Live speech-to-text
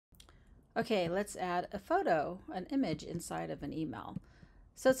Okay, let's add a photo, an image inside of an email.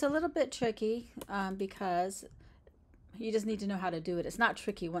 So it's a little bit tricky because you just need to know how to do it. It's not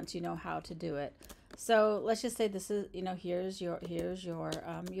tricky once you know how to do it. So let's just say this is, here's your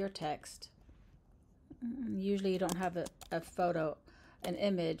text. Usually you don't have a photo, an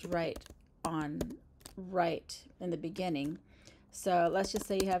image right in the beginning. So let's just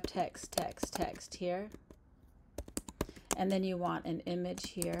say you have text here, and then you want an image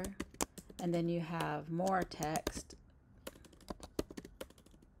here, and then you have more text,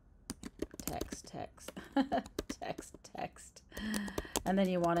 text, and then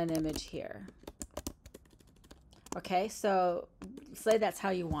you want an image here. Okay, so say that's how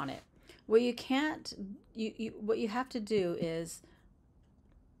you want it. Well, you can't, what you have to do is,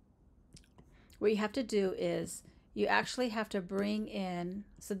 you actually have to bring in,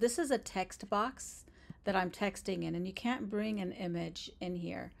 so this is a text box that I'm texting in, and you can't bring an image in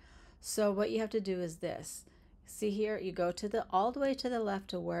here. So what you have to do is this. See here, you go to all the way to the left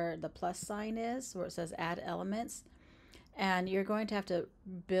to where the plus sign is, where it says add elements. And you're going to have to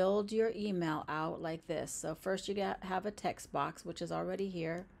build your email out like this. So first you have a text box, which is already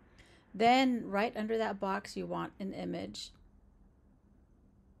here. Then right under that box, you want an image.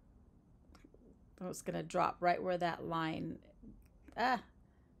 Oh, it's going to drop right where that line,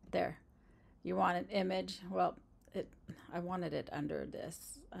 there. You want an image. Well, I wanted it under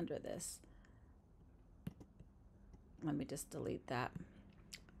this. Let me just delete that.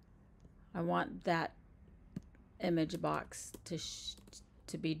 I want that image box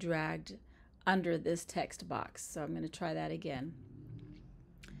to be dragged under this text box. So I'm going to try that again.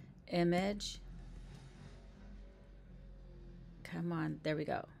 Image. Come on. There we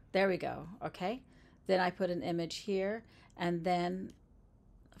go. There we go. Okay. Then I put an image here, and then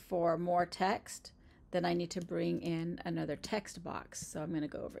for more text, then I need to bring in another text box. So I'm going to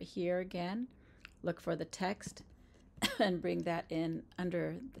go over here again, look for the text, and bring that in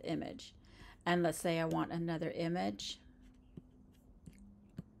under the image. And let's say I want another image.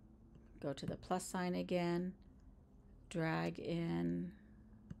 Go to the plus sign again, drag in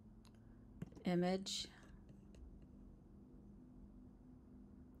image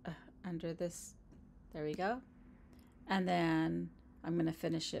under this. There we go. And then I'm going to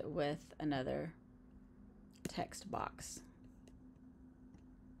finish it with another text box.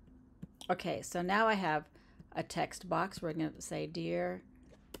 Okay, so now I have a text box. We're going to say dear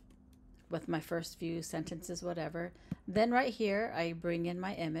with my first few sentences, whatever. Then right here, I bring in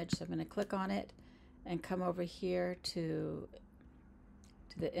my image. So I'm going to click on it and come over here to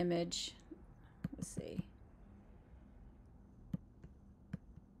the image. Let's see.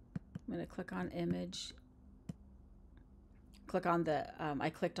 I'm going to click on image. Click on the, I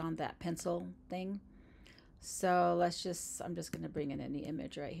clicked on that pencil thing. So I'm just going to bring in any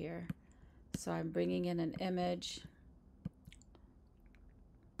image right here. So I'm bringing in an image.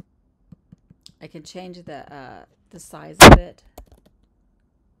 I can change the size of it.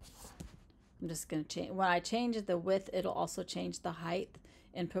 I'm just going to change. When I change the width, it'll also change the height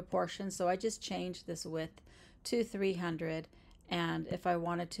in proportion. So I just changed this width to 300. And if I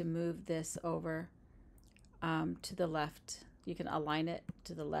wanted to move this over to the left, you can align it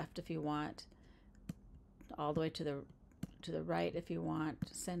to the left if you want, all the way to the right if you want,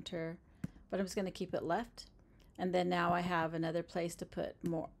 center. But I'm just going to keep it left. And then now I have another place to put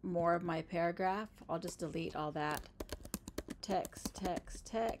more of my paragraph. I'll just delete all that. Text.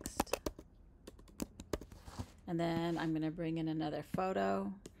 And then I'm going to bring in another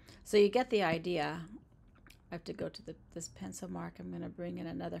photo. So you get the idea. I have to go to this pencil mark. I'm going to bring in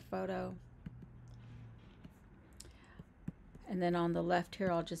another photo. And then on the left here,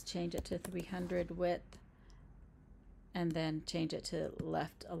 I'll just change it to 300 width. And then change it to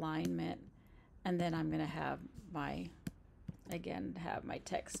left alignment. And then I'm going to have my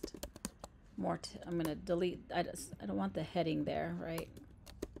text more. I'm going to delete. I don't want the heading there, right?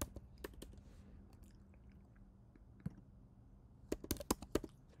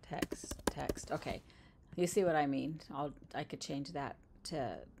 Text. Okay, you see what I mean? I could change that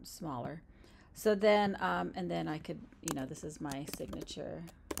to smaller. So then, and then I could, this is my signature,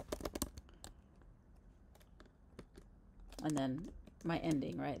 and then my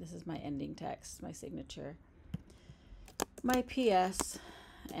ending, right? This is my ending text, my signature, my PS,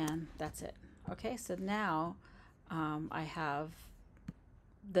 and that's it. Okay, so now I have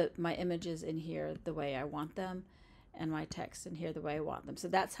my images in here the way I want them, and my text in here the way I want them. So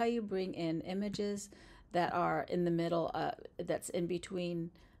that's how you bring in images that are in the middle, that's in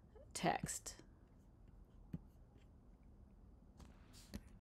between text.